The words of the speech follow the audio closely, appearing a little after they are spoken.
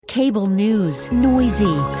Cable news,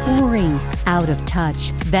 noisy, boring, out of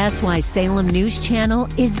touch. That's why Salem News Channel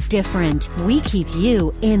is different. We keep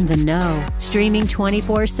you in the know. Streaming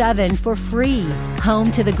 24/7 for free.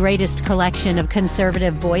 Home to the greatest collection of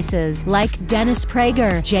conservative voices like Dennis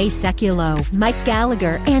Prager, Jay Sekulow, Mike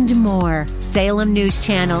Gallagher, and more. Salem News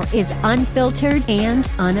Channel is unfiltered and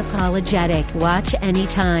unapologetic. Watch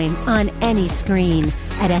anytime, on any screen,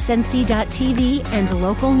 at snc.tv and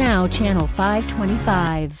Local Now Channel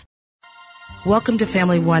 525. Welcome to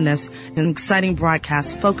Family Oneness, an exciting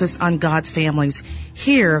broadcast focused on God's families.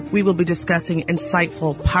 Here, we will be discussing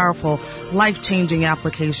insightful, powerful, life-changing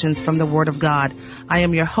applications from the Word of God. I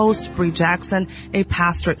am your host, Bree Jackson, a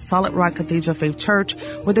pastor at Solid Rock Cathedral Faith Church,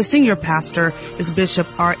 where the senior pastor is Bishop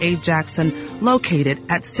R.A. Jackson, located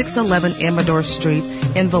at 611 Amador Street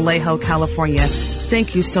in Vallejo, California.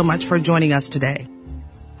 Thank you so much for joining us today.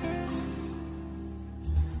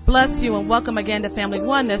 Bless you and welcome again to Family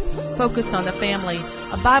Oneness, focused on the family,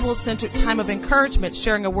 a Bible-centered time of encouragement,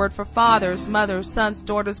 sharing a word for fathers, mothers, sons,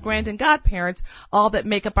 daughters, grand and godparents, all that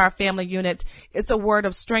make up our family unit. It's a word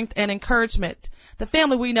of strength and encouragement. The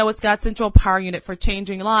family we know is God's central power unit for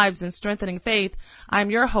changing lives and strengthening faith.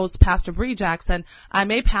 I'm your host, Pastor Bree Jackson.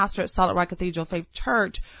 I'm a pastor at Solid Rock Cathedral Faith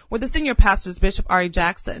Church, where the senior pastor is Bishop R.A.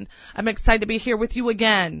 Jackson. I'm excited to be here with you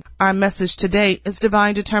again. Our message today is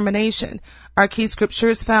divine determination. Our key scripture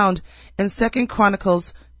is found in 2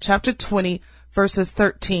 Chronicles chapter 20, verses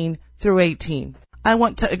 13 through 18. I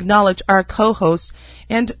want to acknowledge our co-host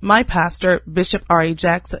and my pastor, Bishop R.A.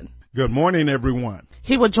 Jackson. Good morning, everyone.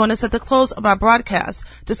 He will join us at the close of our broadcast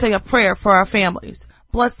to say a prayer for our families.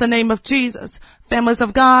 Bless the name of Jesus. Families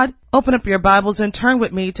of God, open up your Bibles and turn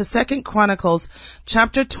with me to 2 Chronicles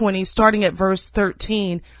chapter 20, starting at verse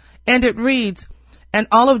 13. And it reads, "And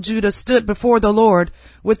all of Judah stood before the Lord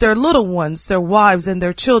with their little ones, their wives, and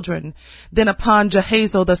their children. Then upon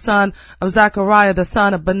Jehazel, the son of Zechariah, the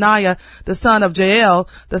son of Benaiah, the son of Jael,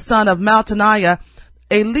 the son of Maltaniah,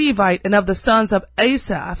 a Levite, and of the sons of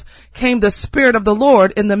Asaph, came the Spirit of the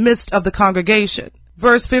Lord in the midst of the congregation."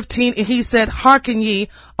 Verse 15, and he said, "Hearken ye,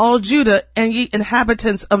 all Judah, and ye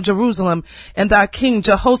inhabitants of Jerusalem, and thy king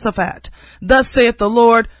Jehoshaphat. Thus saith the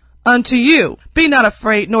Lord unto you, be not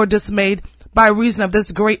afraid nor dismayed by reason of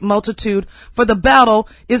this great multitude, for the battle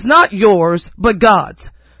is not yours, but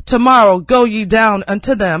God's. Tomorrow go ye down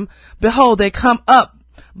unto them. Behold, they come up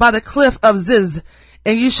by the cliff of Ziz,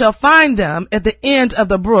 and ye shall find them at the end of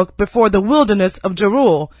the brook before the wilderness of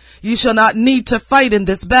Jeruel. Ye shall not need to fight in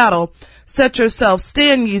this battle. Set yourselves,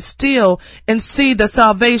 stand ye still, and see the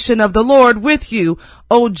salvation of the Lord with you,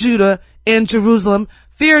 O Judah and Jerusalem.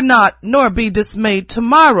 Fear not, nor be dismayed.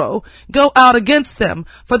 Tomorrow go out against them,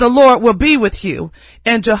 for the Lord will be with you."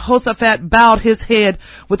 And Jehoshaphat bowed his head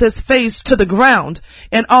with his face to the ground,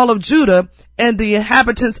 and all of Judah and the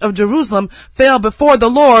inhabitants of Jerusalem fell before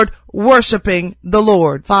the Lord, worshiping the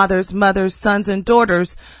Lord. Fathers, mothers, sons, and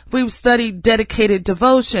daughters, we've studied dedicated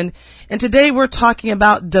devotion, and today we're talking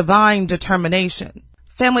about divine determination.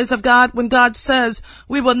 Families of God, when God says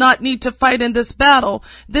we will not need to fight in this battle,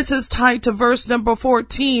 this is tied to verse number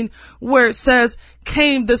 14, where it says,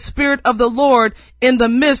 "Came the Spirit of the Lord in the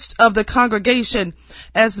midst of the congregation."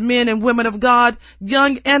 As men and women of God,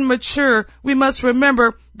 young and mature, we must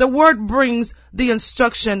remember the Word brings the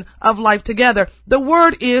instruction of life together. The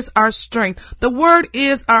Word is our strength. The Word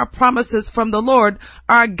is our promises from the Lord,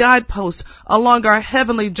 our guideposts along our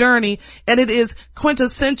heavenly journey, and it is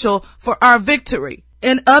quintessential for our victory.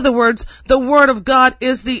 In other words, the Word of God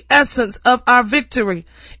is the essence of our victory.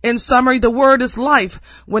 In summary, the Word is life.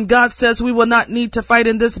 When God says we will not need to fight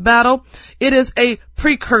in this battle, it is a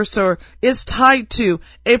precursor. It's tied to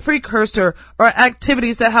a precursor or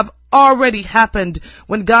activities that have already happened.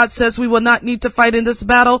 When God says we will not need to fight in this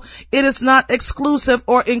battle, it is not exclusive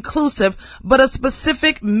or inclusive, but a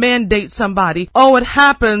specific mandate somebody. Oh, it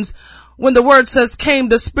happens when the word says, "Came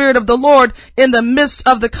the Spirit of the Lord in the midst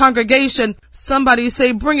of the congregation." Somebody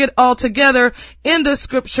say, bring it all together. In the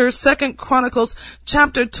scripture, 2 Chronicles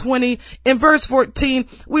chapter 20, in verse 14,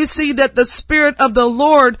 we see that the Spirit of the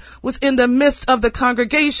Lord was in the midst of the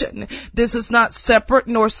congregation. This is not separate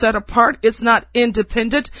nor set apart. It's not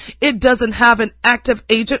independent. It doesn't have an active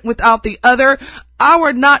agent without the other.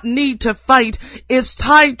 Our not need to fight is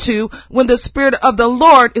tied to when the Spirit of the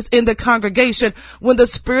Lord is in the congregation, when the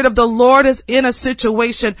Spirit of the Lord is in a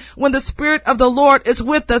situation, when the Spirit of the Lord is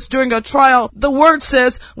with us during a trial. The word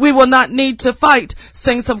says we will not need to fight.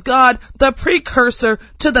 Saints of God, the precursor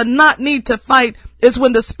to the not need to fight is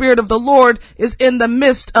when the Spirit of the Lord is in the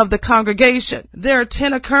midst of the congregation. There are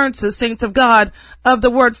 10 occurrences, saints of God, of the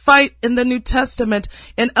word fight in the New Testament.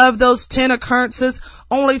 And of those 10 occurrences,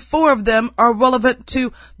 only 4 of them are relevant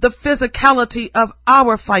to the physicality of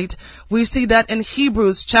our fight. We see that in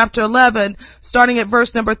Hebrews chapter 11, starting at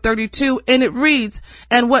verse number 32, and it reads,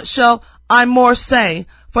 "And what shall I more say?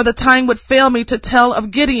 For the time would fail me to tell of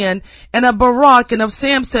Gideon, and of Barak, and of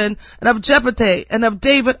Samson, and of Jephthah, and of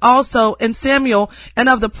David also, and Samuel, and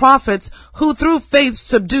of the prophets, who through faith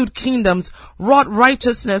subdued kingdoms, wrought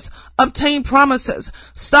righteousness, obtained promises,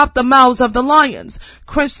 stopped the mouths of the lions,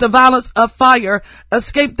 quenched the violence of fire,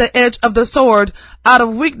 escaped the edge of the sword, out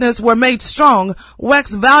of weakness were made strong,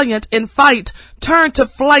 waxed valiant in fight, turned to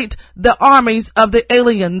flight the armies of the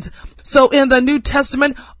aliens." So in the New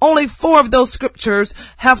Testament, only 4 of those scriptures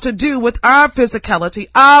have to do with our physicality,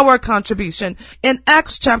 our contribution. In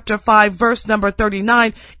Acts chapter 5, verse number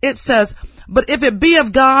 39, it says, "But if it be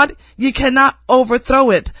of God, ye cannot overthrow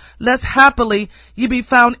it, lest happily ye be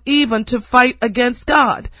found even to fight against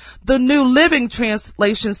God." The New Living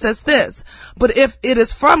Translation says this, "But if it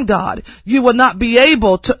is from God, you will not be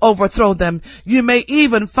able to overthrow them. You may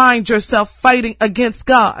even find yourself fighting against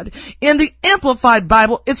God." In the Amplified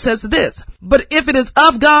Bible, it says this, "But if it is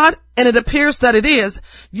of God, and it appears that it is,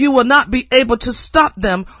 you will not be able to stop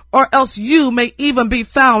them, or else you may even be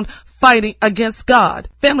found fighting against God."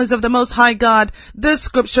 Families of the Most High God, this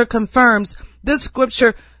scripture confirms, this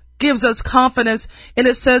scripture gives us confidence, and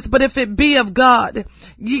it says, "But if it be of God,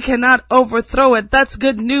 ye cannot overthrow it." That's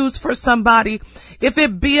good news for somebody. If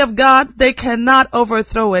it be of God, they cannot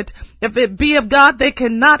overthrow it. If it be of God, they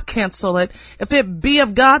cannot cancel it. If it be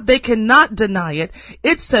of God, they cannot deny it.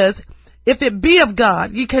 It says, "If it be of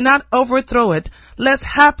God, ye cannot overthrow it, lest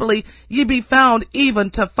happily ye be found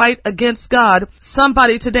even to fight against God."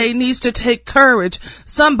 Somebody today needs to take courage.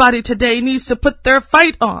 Somebody today needs to put their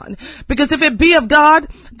fight on. Because if it be of God,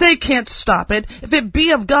 they can't stop it. If it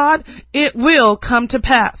be of God, it will come to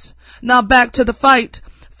pass. Now back to the fight.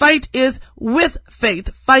 Fight is with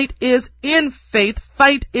faith. Fight is in faith.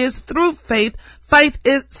 Fight is through faith. Fight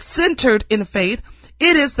is centered in faith.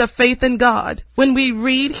 It is the faith in God. When we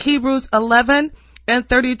read Hebrews 11 and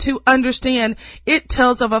 32, understand it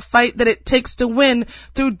tells of a fight that it takes to win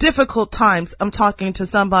through difficult times. I'm talking to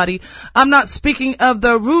somebody. I'm not speaking of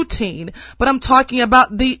the routine, but I'm talking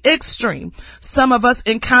about the extreme. Some of us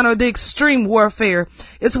encounter the extreme warfare.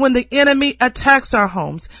 It's when the enemy attacks our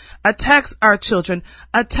homes, attacks our children,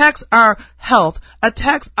 attacks our health,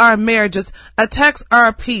 attacks our marriages, attacks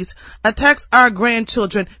our peace, attacks our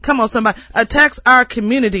grandchildren. Come on, somebody. Attacks our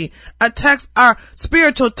community, attacks our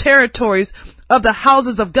spiritual territories of the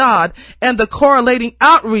houses of God and the correlating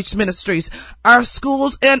outreach ministries, our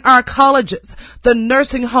schools and our colleges, the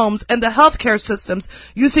nursing homes and the healthcare systems.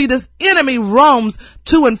 You see, this enemy roams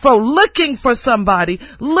to and fro, looking for somebody,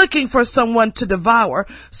 looking for someone to devour.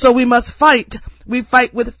 So we must fight. We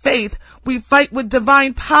fight with faith. We fight with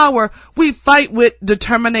divine power. We fight with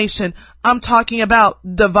determination. I'm talking about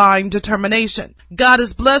divine determination. God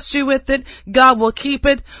has blessed you with it. God will keep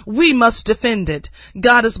it. We must defend it.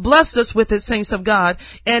 God has blessed us with it, saints of God,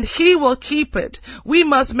 and He will keep it. We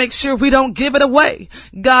must make sure we don't give it away.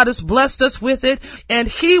 God has blessed us with it, and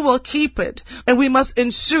He will keep it. And we must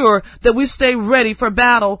ensure that we stay ready for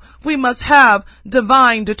battle. We must have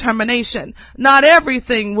divine determination. Not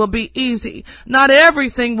everything will be easy. Not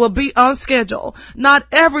everything will be on schedule. Not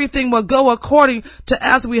everything will go according to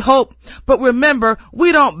as we hope. But remember,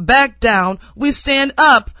 we don't back down. We stand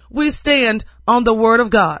up. We stand on the word of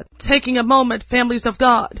God. Taking a moment, families of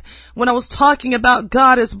God, when I was talking about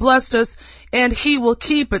God has blessed us and He will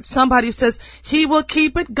keep it. Somebody says He will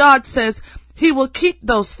keep it. God says He will keep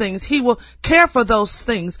those things. He will care for those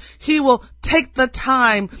things. He will take the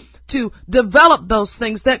time to develop those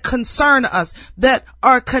things that concern us, that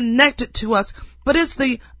are connected to us. But it's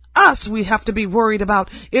the us we have to be worried about.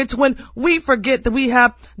 It's when we forget that we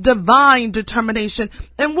have divine determination.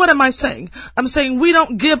 And what am I saying? I'm saying we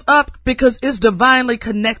don't give up because it's divinely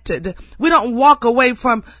connected. We don't walk away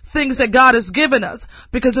from things that God has given us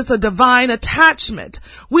because it's a divine attachment.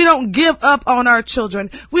 We don't give up on our children.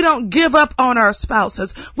 We don't give up on our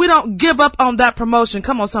spouses. We don't give up on that promotion.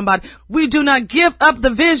 Come on, somebody. We do not give up the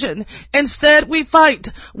vision. Instead, we fight.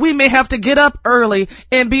 We may have to get up early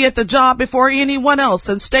and be at the job before anyone else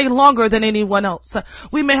and stay longer than anyone else.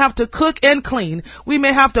 We may have to cook and clean. We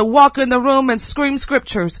may have to walk in the room and scream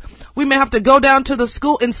scriptures. We may have to go down to the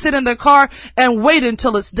school and sit in the car and wait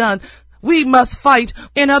until it's done. We must fight.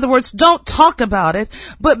 In other words, don't talk about it,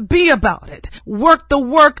 but be about it. Work the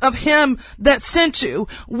work of him that sent you.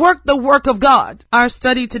 Work the work of God. Our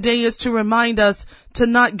study today is to remind us to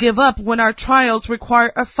not give up when our trials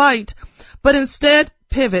require a fight, but instead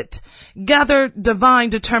pivot, gather divine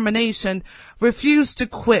determination, refuse to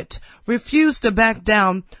quit, refuse to back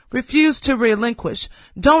down, refuse to relinquish,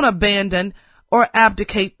 don't abandon or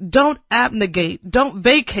abdicate, don't abnegate, don't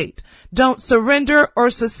vacate, don't surrender or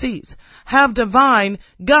cease. Have divine,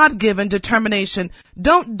 God-given determination.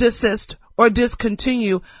 Don't desist or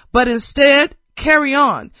discontinue, but instead carry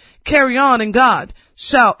on in God.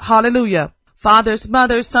 Shout hallelujah. Fathers,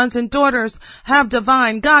 mothers, sons, and daughters have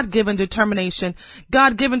divine, God-given determination.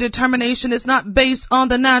 God-given determination is not based on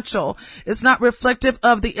the natural. It's not reflective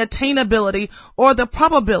of the attainability or the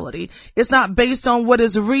probability. It's not based on what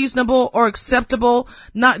is reasonable or acceptable,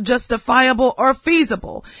 not justifiable or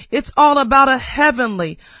feasible. It's all about a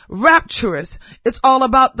heavenly, rapturous. It's all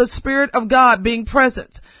about the Spirit of God being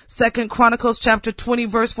present. 2 Chronicles chapter 20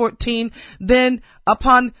 verse 14, then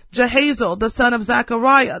upon Jehaziel, the son of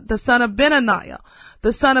Zechariah, the son of Benaniah,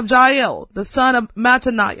 the son of Jael, the son of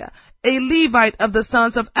Mattaniah, a Levite of the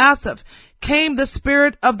sons of Asaph, came the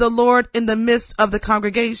Spirit of the Lord in the midst of the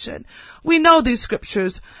congregation. We know these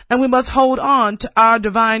scriptures, and we must hold on to our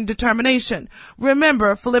divine determination.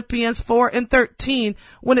 Remember Philippians 4:13,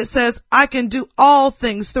 when it says, I can do all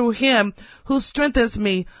things through him who strengthens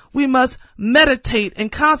me. We must meditate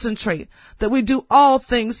and concentrate that we do all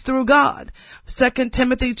things through God. 2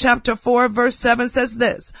 Timothy chapter 4 verse 7 says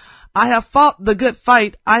this, I have fought the good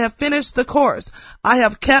fight. I have finished the course. I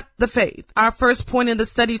have kept the faith. Our first point in the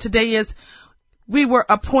study today is you were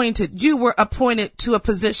appointed to a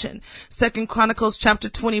position. 2 Chronicles chapter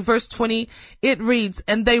 20 verse 20, it reads,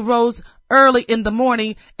 and they rose early in the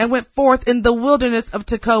morning and went forth in the wilderness of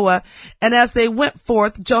Tekoa. And as they went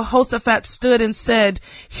forth, Jehoshaphat stood and said,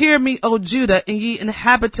 hear me, O Judah, and ye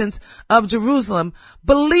inhabitants of Jerusalem.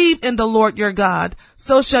 Believe in the Lord your God,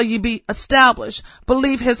 so shall ye be established.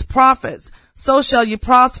 Believe his prophets, so shall ye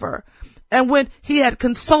prosper. And when he had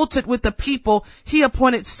consulted with the people, he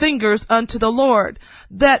appointed singers unto the Lord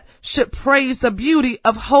that should praise the beauty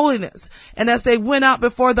of holiness. And as they went out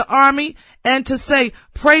before the army, and to say,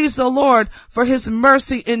 praise the Lord, for his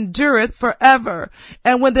mercy endureth forever.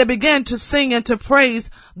 And when they began to sing and to praise,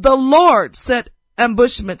 the Lord set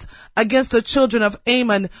ambushments against the children of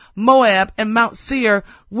Ammon, Moab, and Mount Seir,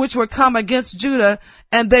 which were come against Judah,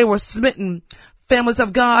 and they were smitten. Families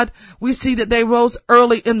of God, we see that they rose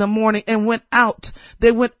early in the morning and went out.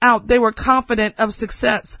 They went out. They were confident of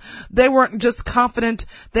success. They weren't just confident.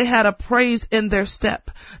 They had a praise in their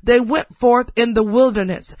step. They went forth in the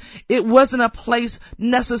wilderness. It wasn't a place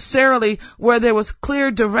necessarily where there was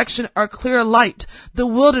clear direction or clear light. The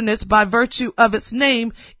wilderness, by virtue of its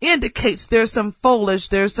name, indicates there's some foliage.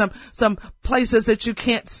 There's some places that you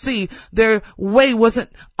can't see. Their way wasn't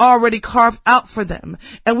already carved out for them.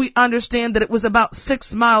 And we understand that it was about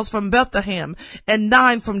 6 miles from Bethlehem and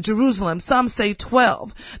 9 from Jerusalem. Some say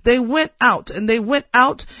 12. They went out and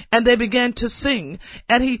they began to sing.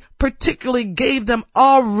 And he particularly gave them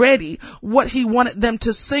already what he wanted them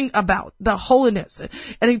to sing about, the holiness.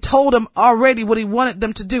 And he told them already what he wanted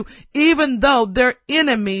them to do, even though their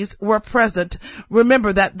enemies were present.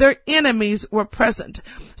 Remember that their enemies were present.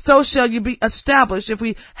 So shall you be established. If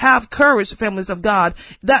we have courage, families of God,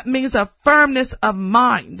 that means a firmness of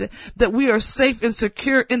mind that we are safe and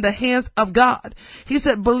secure in the hands of God. He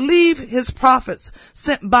said, believe his prophets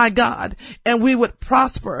sent by God, and we would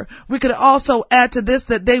prosper. We could also add to this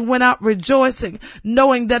that they went out rejoicing,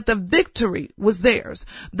 knowing that the victory was theirs.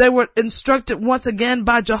 They were instructed once again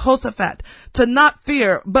by Jehoshaphat to not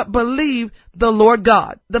fear, but believe the Lord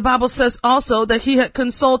God. The Bible says also that he had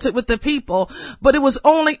consulted with the people, but it was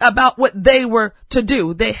only about what they were to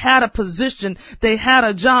do. They had a position. They had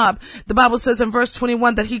a job. The Bible says in verse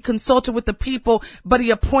 21 that he consulted with the people, but he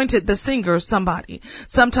appointed the singers somebody.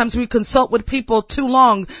 Sometimes we consult with people too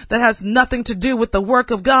long that has nothing to do with the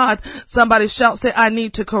work of God. Somebody shout, say, I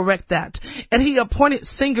need to correct that. And he appointed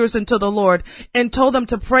singers unto the Lord and told them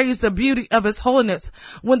to praise the beauty of his holiness.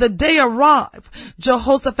 When the day arrived,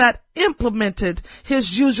 Jehoshaphat implemented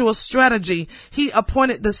his usual strategy. He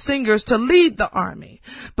appointed the singers to lead the army.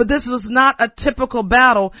 But this was not a typical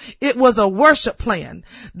battle. It was a worship plan.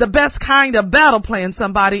 The best kind of battle plan,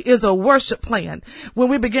 somebody, is a worship plan. When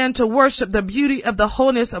we began to worship the beauty of the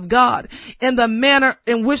holiness of God and the manner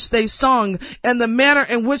in which they sung and the manner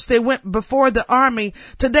in which they went before the army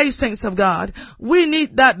to today, saints of God, we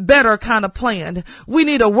need that better kind of plan. We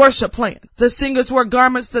need a worship plan. The singers wore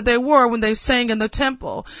garments that they wore when they sang in the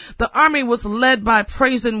temple. The army was led by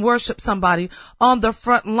praise and worship somebody on the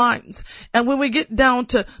front lines. And when we get down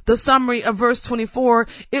to the summary of verse 24,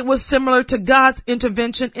 it was similar to God's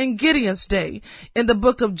intervention in Gideon's day. In the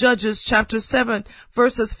book of Judges, chapter 7,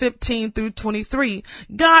 verses 15 through 23,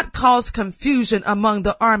 God caused confusion among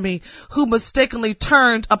the army who mistakenly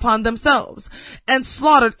turned upon themselves and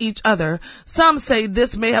slaughtered each other. Some say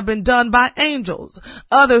this may have been done by angels.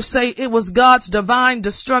 Others say it was God's divine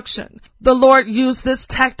destruction. The Lord used this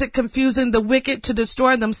tactic, confusing the wicked to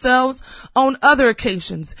destroy themselves on other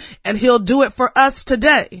occasions, and he'll do it for us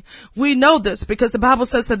today. We know this because the Bible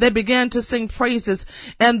says that they began to sing praises,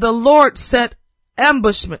 and the Lord set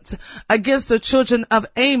ambushments against the children of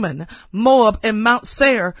Ammon, Moab, and Mount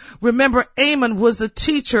Seir. Remember, Ammon was the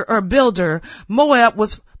teacher or builder. Moab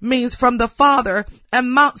means from the father,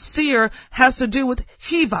 and Mount Seir has to do with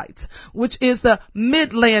Hivites, which is the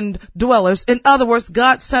midland dwellers. In other words,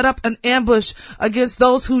 God set up an ambush against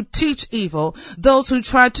those who teach evil, those who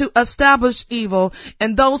try to establish evil,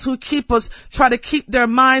 and those who try to keep their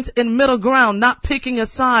minds in middle ground, not picking a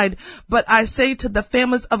side. But I say to the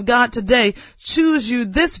families of God today, choose you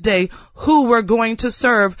this day who we're going to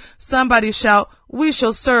serve. Somebody shout, we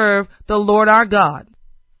shall serve the Lord our God.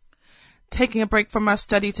 Taking a break from our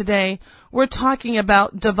study today, we're talking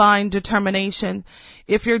about divine determination.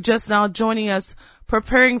 If you're just now joining us,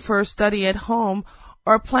 preparing for a study at home,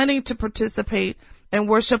 or planning to participate in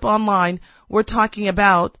worship online, we're talking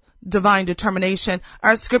about divine determination.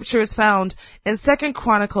 Our scripture is found in 2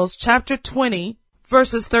 Chronicles chapter 20,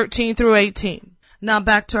 verses 13 through 18. Now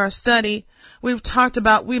back to our study. We've talked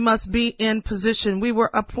about we must be in position. We were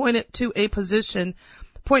appointed to a position.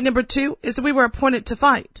 Point number 2 is that we were appointed to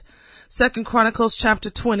fight. 2 Chronicles chapter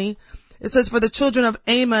 20, it says, for the children of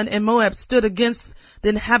Ammon and Moab stood against the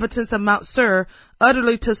inhabitants of Mount Seir,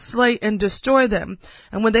 utterly to slay and destroy them.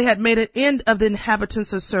 And when they had made an end of the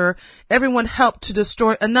inhabitants of Seir, everyone helped to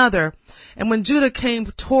destroy another. And when Judah came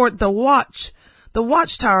toward the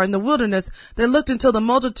watchtower in the wilderness, they looked until the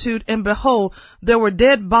multitude, and behold, there were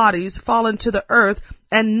dead bodies fallen to the earth,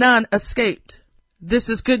 and none escaped. This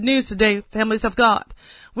is good news today, families of God.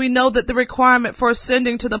 We know that the requirement for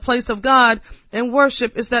ascending to the place of God in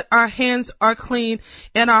worship is that our hands are clean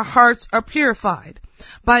and our hearts are purified.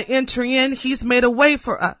 By entering in, he's made a way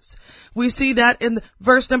for us. We see that in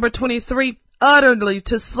verse number 23, utterly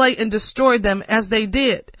to slay and destroy them as they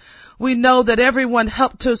did. We know that everyone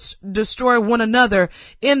helped to destroy one another.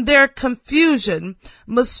 In their confusion,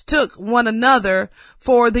 mistook one another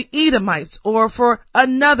for the Edomites or for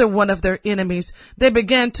another one of their enemies. They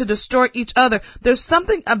began to destroy each other. There's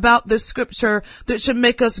something about this scripture that should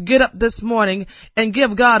make us get up this morning and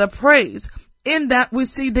give God a praise. In that we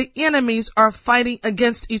see the enemies are fighting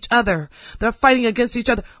against each other. They're fighting against each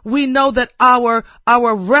other. We know that our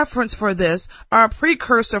reference for this, our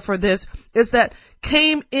precursor for this, is that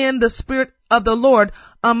came in the Spirit of the Lord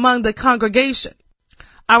among the congregation.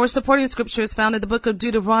 Our supporting scripture is found in the book of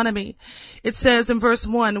Deuteronomy. It says in verse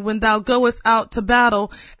 1, when thou goest out to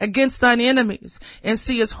battle against thine enemies, and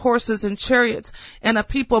seest horses and chariots, and a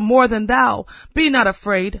people more than thou, be not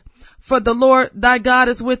afraid. For the Lord thy God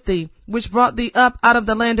is with thee, which brought thee up out of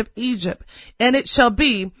the land of Egypt. And it shall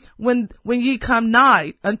be, when ye come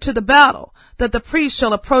nigh unto the battle, that the priest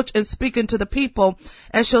shall approach and speak unto the people,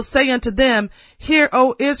 and shall say unto them, Hear,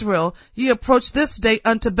 O Israel, ye approach this day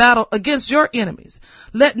unto battle against your enemies.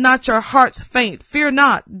 Let not your hearts faint. Fear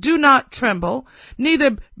not, do not tremble,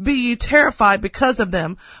 neither be ye terrified because of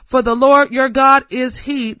them. For the Lord your God is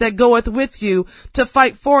he that goeth with you to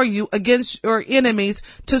fight for you against your enemies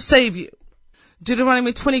to save you.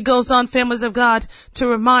 Deuteronomy 20 goes on, families of God, to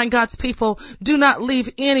remind God's people, do not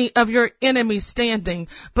leave any of your enemies standing,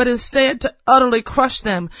 but instead to utterly crush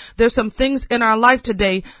them. There's some things in our life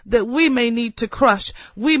today that we may need to crush.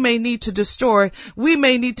 We may need to destroy. We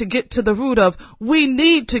may need to get to the root of. We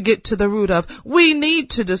need to get to the root of. We need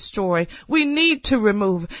to destroy. We need to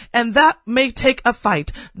remove. And that may take a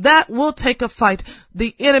fight. That will take a fight.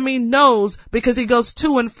 The enemy knows because he goes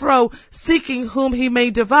to and fro seeking whom he may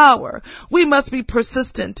devour. We must be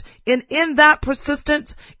persistent. And in that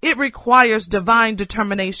persistence, it requires divine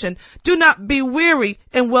determination. Do not be weary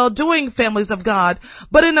in well-doing, families of God,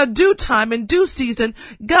 but in a due time, in due season,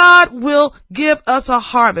 God will give us a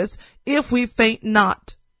harvest if we faint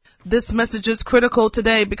not. This message is critical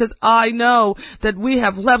today because I know that we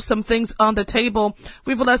have left some things on the table.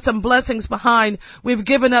 We've left some blessings behind. We've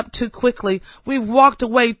given up too quickly. We've walked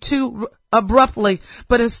away too abruptly,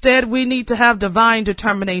 but instead we need to have divine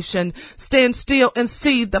determination. Stand still and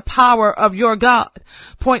see the power of your God.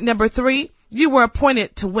 Point number 3. You were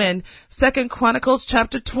appointed to win. 2 Chronicles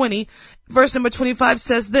chapter 20, verse number 25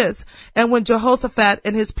 says this, "And when Jehoshaphat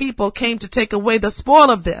and his people came to take away the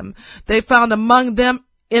spoil of them, they found among them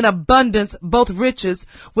in abundance both riches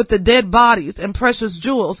with the dead bodies and precious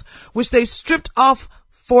jewels, which they stripped off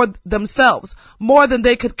for themselves, more than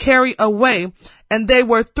they could carry away. And they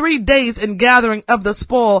were 3 days in gathering of the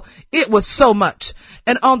spoil. It was so much.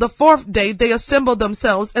 And on the 4th day they assembled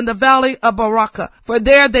themselves in the valley of Barakah, for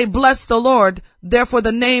there they blessed the Lord. Therefore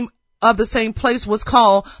the name of the same place was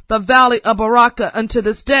called the valley of Barakah unto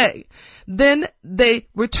this day. Then they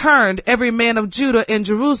returned, every man of Judah in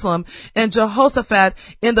Jerusalem, and Jehoshaphat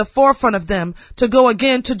in the forefront of them, to go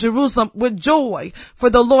again to Jerusalem with joy, for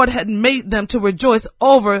the Lord had made them to rejoice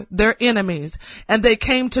over their enemies. And they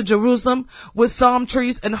came to Jerusalem with psalm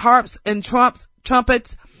trees and harps and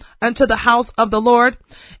trumpets unto the house of the Lord.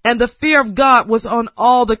 And the fear of God was on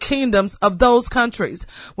all the kingdoms of those countries,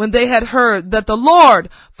 when they had heard that the Lord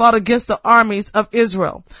fought against the armies of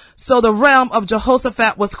Israel. So the realm of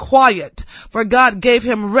Jehoshaphat was quiet, for God gave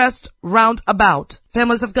him rest round about.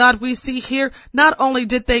 Families of God, we see here, not only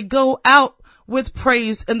did they go out with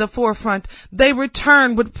praise in the forefront, they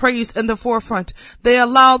returned with praise in the forefront. They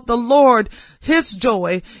allowed the Lord, his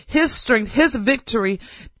joy, his strength, his victory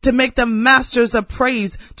to make them masters of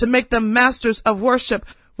praise, to make them masters of worship.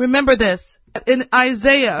 Remember this. In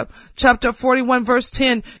Isaiah chapter 41 verse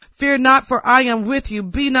 10, "Fear not, for I am with you.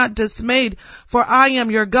 Be not dismayed, for I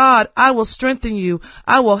am your God. I will strengthen you.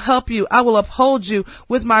 I will help you. I will uphold you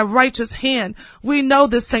with my righteous hand." We know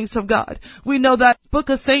this, saints of God. We know that book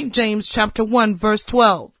of St. James chapter 1 verse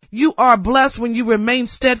 12. You are blessed when you remain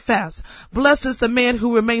steadfast. Blessed is the man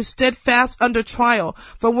who remains steadfast under trial,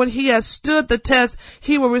 for when he has stood the test,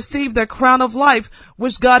 he will receive the crown of life,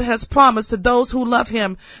 which God has promised to those who love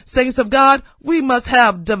him. Saints of God, we must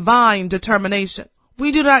have divine determination.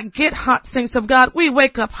 We do not get hot, saints of God. We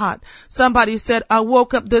wake up hot. Somebody said, "I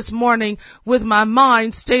woke up this morning with my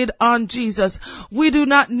mind stayed on Jesus." We do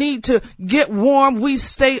not need to get warm. We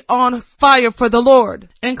stay on fire for the Lord.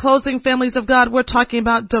 In closing, families of God, we're talking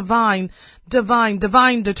about divine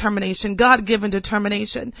determination, God-given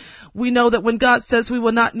determination. We know that when God says we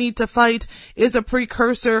will not need to fight is a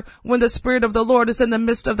precursor when the Spirit of the Lord is in the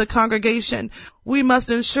midst of the congregation. We must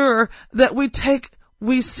ensure that we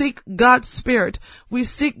seek God's Spirit. We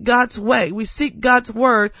seek God's way. We seek God's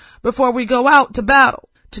word before we go out to battle.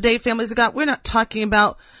 Today, families of God, we're not talking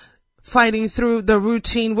about fighting through the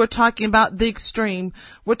routine. We're talking about the extreme.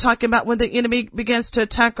 We're talking about when the enemy begins to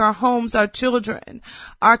attack our homes, our children,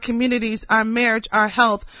 our communities, our marriage, our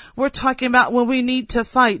health. We're talking about when we need to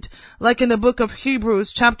fight, like in the book of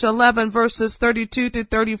Hebrews, chapter 11, verses 32 through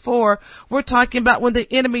 34. We're talking about when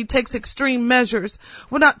the enemy takes extreme measures.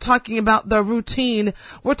 We're not talking about the routine.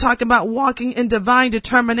 We're talking about walking in divine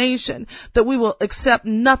determination, that we will accept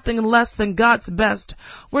nothing less than God's best.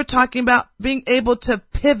 We're talking about being able to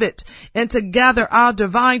pivot and to gather our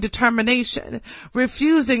divine determination,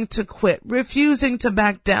 refusing to quit, refusing to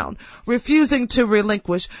back down, refusing to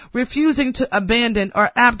relinquish, refusing to abandon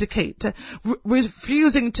or abdicate,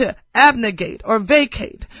 refusing to abnegate or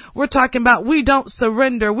vacate. We're talking about we don't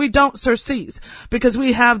surrender, we don't surcease because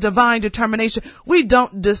we have divine determination. We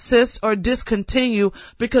don't desist or discontinue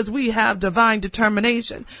because we have divine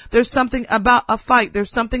determination. There's something about a fight.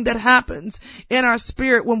 There's something that happens in our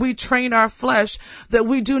spirit when we train our flesh that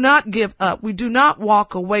we do not give up. We do not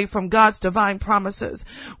walk away from God's divine promises.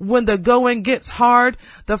 When the going gets hard,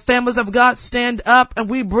 the families of God stand up and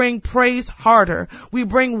we bring praise harder. We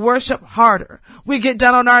bring worship harder. We get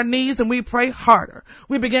down on our knees and we pray harder.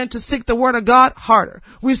 We begin to seek the word of God harder.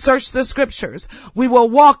 We search the scriptures. We will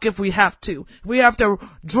walk if we have to. We have to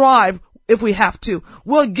drive if we have to.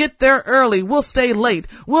 We'll get there early. We'll stay late.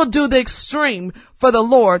 We'll do the extreme for the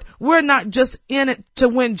Lord. We're not just in it to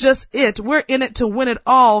win just it. We're in it to win it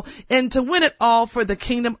all, and to win it all for the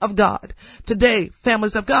kingdom of God. Today,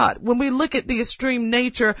 families of God, when we look at the extreme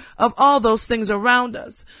nature of all those things around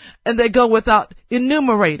us, and they go without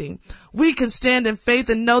enumerating, we can stand in faith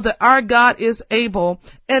and know that our God is able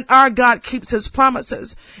and our God keeps his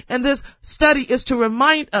promises. And this study is to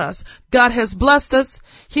remind us God has blessed us,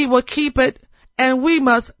 he will keep it, and we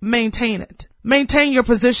must maintain it. Maintain your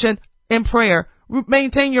position in prayer.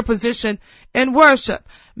 Maintain your position in worship.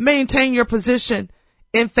 Maintain your position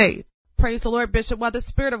in faith. Praise the Lord, Bishop. While the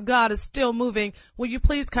Spirit of God is still moving, will you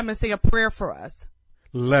please come and say a prayer for us?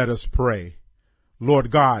 Let us pray.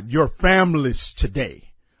 Lord God, your families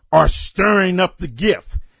today are stirring up the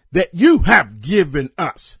gift that you have given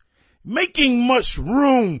us, making much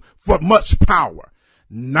room for much power,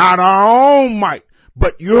 not our own might,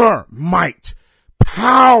 but your might,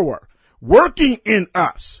 power working in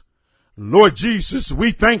us. Lord Jesus,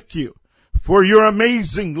 we thank you for your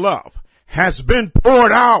amazing love has been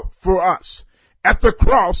poured out for us at the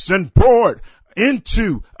cross and poured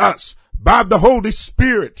into us by the Holy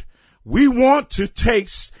Spirit. We want to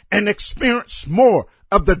taste and experience more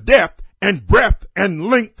of the depth and breadth and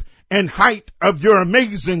length and height of your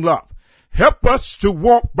amazing love. Help us to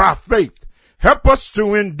walk by faith. Help us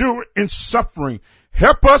to endure in suffering.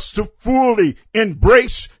 Help us to fully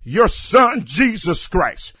embrace your Son, Jesus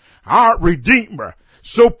Christ, our Redeemer.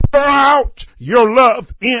 So pour out your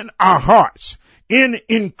love in our hearts in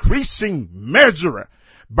increasing measure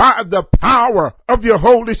by the power of your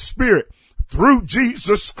Holy Spirit through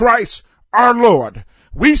Jesus Christ, our Lord.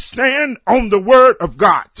 We stand on the word of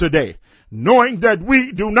God today, knowing that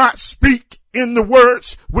we do not speak in the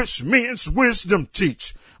words which men's wisdom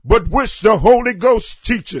teach, but which the Holy Ghost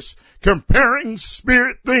teaches, comparing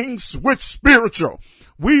spirit things with spiritual.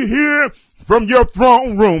 We hear from your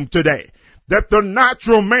throne room today that the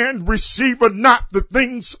natural man receiveth not the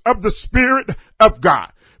things of the Spirit of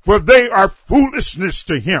God, for they are foolishness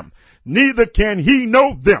to him, neither can he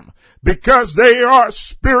know them, because they are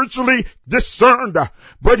spiritually discerned.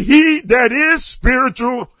 But he that is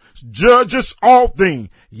spiritual judges all things,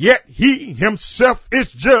 yet he himself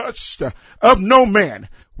is judged of no man.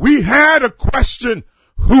 We had a question,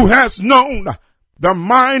 who has known the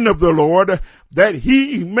mind of the Lord, that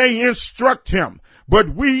he may instruct him? But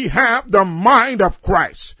we have the mind of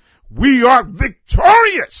Christ. We are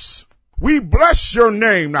victorious. We bless your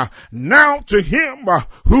name now to him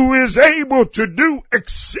who is able to do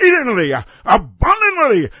exceedingly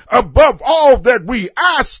abundantly above all that we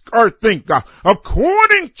ask or think,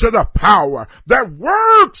 according to the power that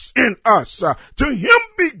works in us. To him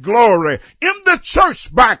be glory in the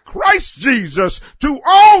church by Christ Jesus to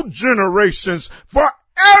all generations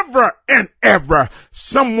forever and ever.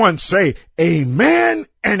 Someone say amen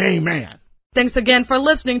and amen. Thanks again for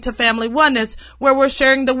listening to Family Oneness, where we're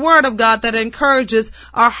sharing the word of God that encourages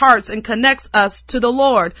our hearts and connects us to the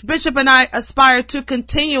Lord. Bishop and I aspire to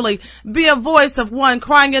continually be a voice of one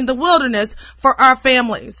crying in the wilderness for our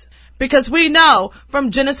families. Because we know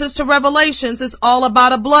from Genesis to Revelations is all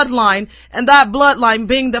about a bloodline, and that bloodline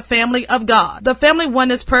being the family of God. The Family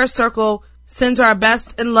Oneness Prayer Circle sends our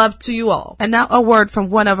best and love to you all. And now a word from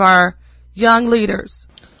one of our young leaders.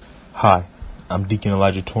 Hi, I'm Deacon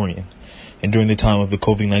Elijah Torian. And during the time of the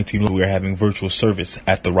COVID-19, we are having virtual service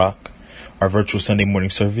at The Rock. Our virtual Sunday morning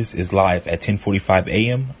service is live at 10:45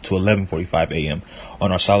 a.m. to 11:45 a.m.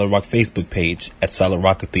 on our Solid Rock Facebook page at Solid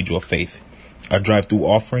Rock Cathedral of Faith. Our drive-through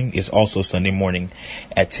offering is also Sunday morning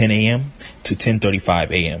at 10 a.m. to 10:35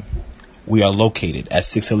 a.m. We are located at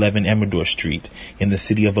 611 Amador Street in the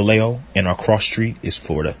city of Vallejo, and our cross street is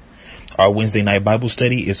Florida. Our Wednesday night Bible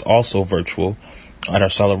study is also virtual at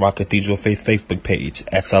our Solid Rock Cathedral of Faith Facebook page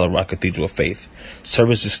at Solid Rock Cathedral of Faith.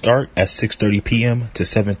 Services start at 6:30 p.m. to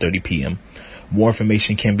 7:30 p.m. More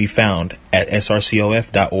information can be found at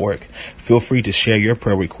srcof.org. Feel free to share your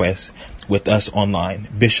prayer requests with us online.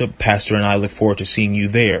 Bishop, Pastor, and I look forward to seeing you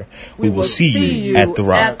there. We will see you at The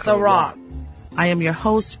Rock. At The Rock. I am your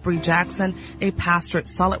host, Bree Jackson, a pastor at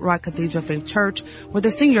Solid Rock Cathedral Faith Church, where the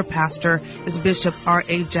senior pastor is Bishop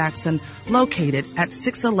R.A. Jackson, located at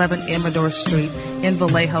 611 Amador Street in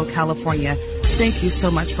Vallejo, California. Thank you so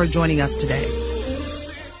much for joining us today.